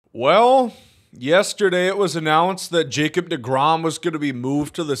Well, yesterday it was announced that Jacob deGrom was going to be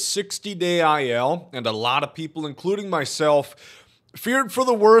moved to the 60-day IL, and a lot of people, including myself, feared for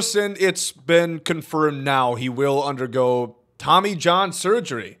the worst, and it's been confirmed now he will undergo Tommy John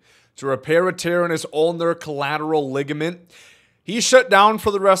surgery to repair a tear in his ulnar collateral ligament. He's shut down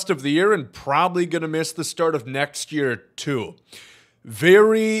for the rest of the year and probably going to miss the start of next year too.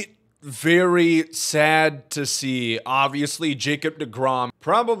 Very sad to see. Obviously, Jacob deGrom,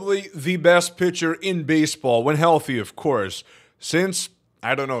 probably the best pitcher in baseball, when healthy, of course, since,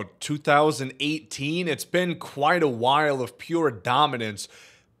 2018. It's been quite a while of pure dominance,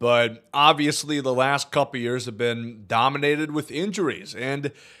 but obviously the last couple years have been dominated with injuries.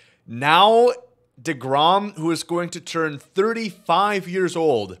 And now deGrom, who is going to turn 35 years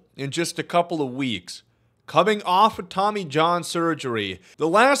old in just a couple of weeks, coming off of Tommy John surgery, the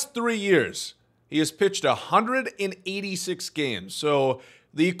last 3 years, he has pitched 186 games, so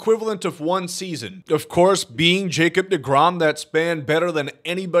the equivalent of one season. Of course, being Jacob deGrom, that spanned better than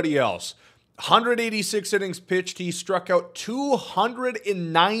anybody else. 186 innings pitched, he struck out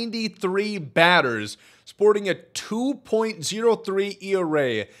 293 batters, sporting a 2.03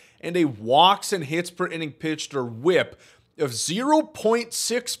 ERA and a walks and hits per inning pitched, or WHIP, of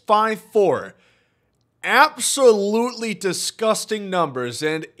 0.654. Absolutely disgusting numbers,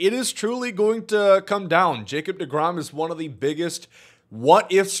 and it is truly going to come down. Jacob deGrom is one of the biggest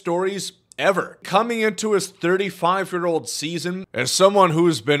what-if stories ever. Coming into his 35-year-old season, as someone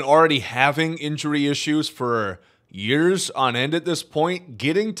who's been already having injury issues for years on end at this point,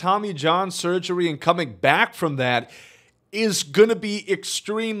 getting Tommy John surgery and coming back from that is going to be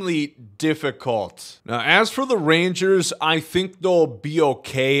extremely difficult. Now, as for the Rangers, I think they'll be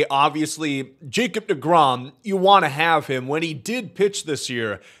okay. Obviously, Jacob deGrom, you want to have him. When he did pitch this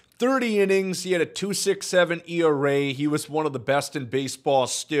year, 30 innings, he had a 2.67 ERA. He was one of the best in baseball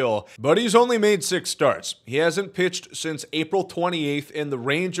still, but he's only made 6 starts. He hasn't pitched since April 28th, and the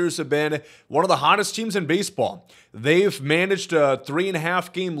Rangers have been one of the hottest teams in baseball. They've managed a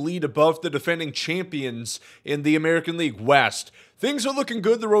 3.5-game lead above the defending champions in the American League West. Things are looking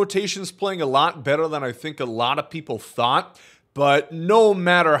good. The rotation's playing a lot better than I think a lot of people thought, but no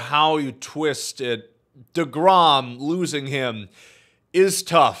matter how you twist it, deGrom, losing him is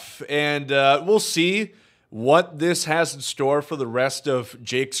tough, and we'll see what this has in store for the rest of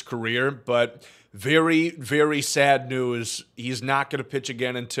Jake's career, but very sad news. He's not going to pitch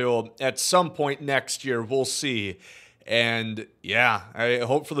again until at some point next year. We'll see. And yeah, I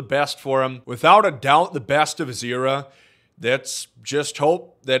hope for the best for him. Without a doubt, the best of his era. Let's just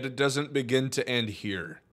hope that it doesn't begin to end here.